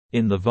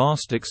In the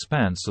vast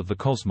expanse of the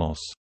cosmos,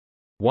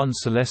 one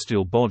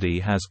celestial body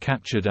has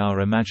captured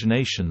our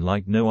imagination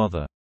like no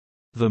other: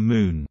 the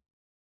Moon.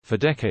 For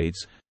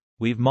decades,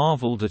 we've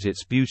marveled at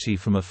its beauty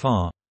from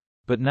afar,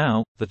 but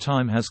now, the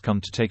time has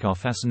come to take our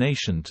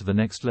fascination to the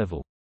next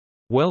level.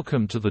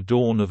 Welcome to the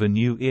dawn of a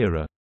new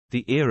era,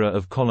 the era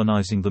of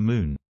colonizing the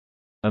Moon.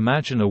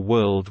 Imagine a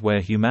world where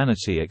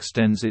humanity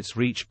extends its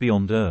reach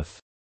beyond Earth,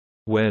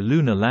 where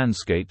lunar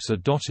landscapes are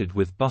dotted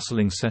with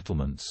bustling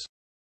settlements,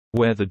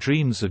 where the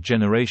dreams of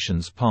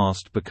generations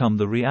past become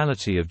the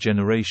reality of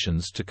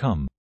generations to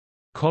come.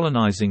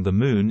 Colonizing the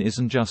Moon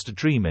isn't just a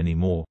dream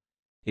anymore.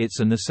 It's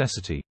a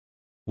necessity.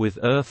 With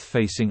Earth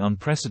facing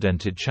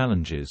unprecedented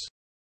challenges,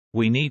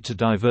 we need to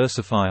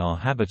diversify our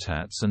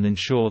habitats and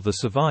ensure the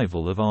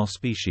survival of our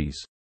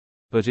species.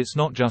 But it's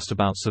not just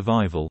about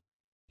survival.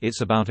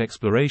 It's about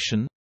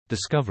exploration,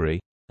 discovery,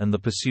 and the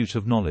pursuit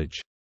of knowledge.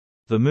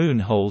 The Moon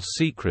holds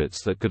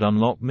secrets that could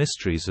unlock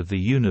mysteries of the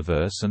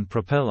universe and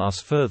propel us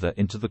further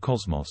into the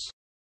cosmos.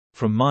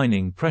 From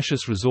mining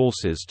precious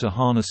resources to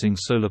harnessing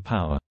solar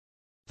power,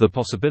 the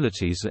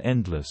possibilities are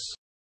endless.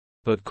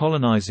 But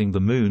colonizing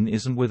the Moon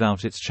isn't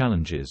without its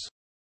challenges.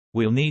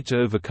 We'll need to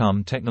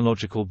overcome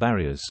technological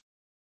barriers,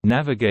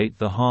 navigate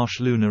the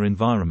harsh lunar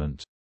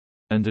environment,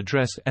 and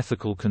address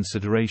ethical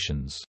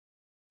considerations.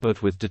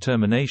 But with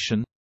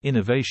determination,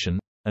 innovation,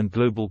 and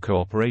global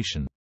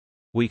cooperation,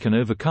 we can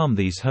overcome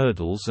these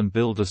hurdles and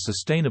build a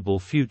sustainable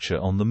future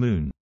on the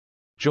Moon.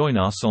 Join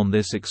us on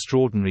this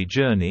extraordinary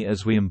journey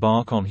as we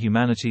embark on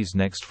humanity's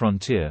next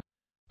frontier,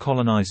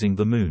 colonizing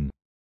the Moon.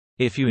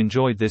 If you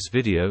enjoyed this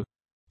video,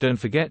 don't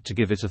forget to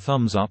give it a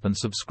thumbs up and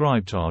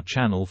subscribe to our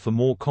channel for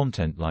more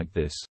content like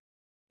this.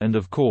 And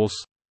of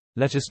course,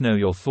 let us know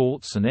your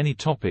thoughts and any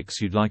topics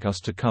you'd like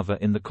us to cover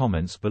in the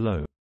comments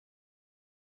below.